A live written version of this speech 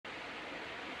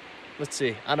Let's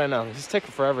see. I don't know. It's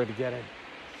taking forever to get in.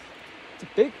 It's a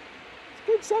big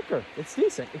sucker. It's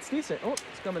decent. It's decent. Oh,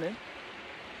 it's coming in.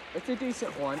 It's a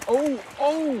decent one.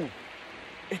 Oh.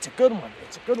 It's a good one.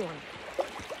 It's a good one.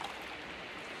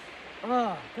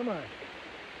 Ah, come on.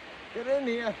 Get in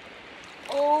here.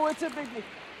 Oh, it's a biggie.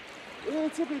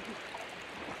 It's a biggie.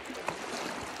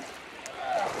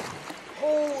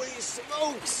 Holy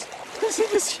smokes. This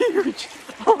is huge.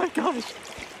 Oh my gosh.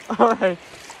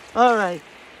 All right.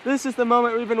 This is the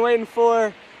moment we've been waiting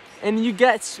for. And you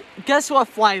guess what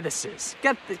fly this is.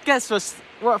 Guess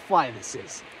what fly this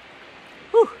is.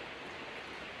 Whew.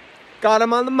 Got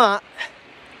him on the mat.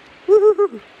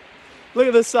 Woo. Look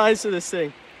at the size of this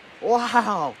thing.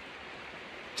 Wow.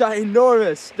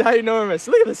 Ginormous.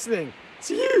 Look at this thing. It's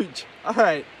huge. All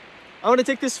right. I want to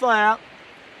take this fly out.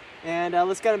 And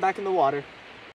let's get him back in the water.